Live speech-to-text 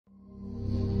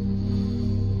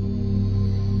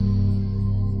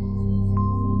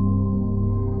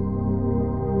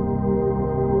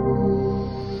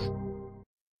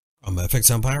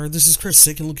FXEmpire, this is Chris.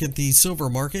 Taking a look at the silver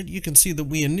market. You can see that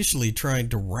we initially tried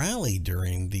to rally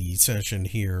during the session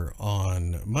here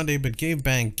on Monday, but gave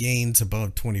back gains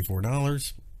above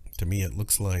 $24. To me, it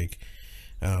looks like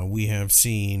we have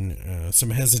seen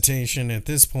some hesitation at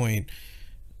this point.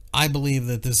 I believe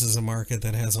that this is a market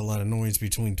that has a lot of noise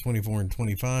between 24 and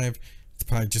 25. It's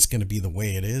probably just going to be the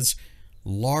way it is.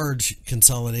 Large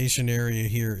consolidation area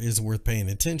here is worth paying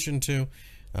attention to.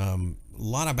 A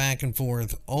lot of back and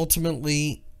forth.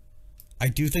 Ultimately, I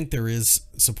do think there is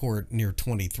support near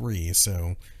 23,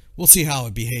 so we'll see how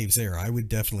it behaves there. I would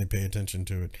definitely pay attention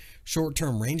to it.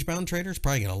 Short-term range-bound traders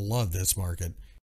probably going to love this market.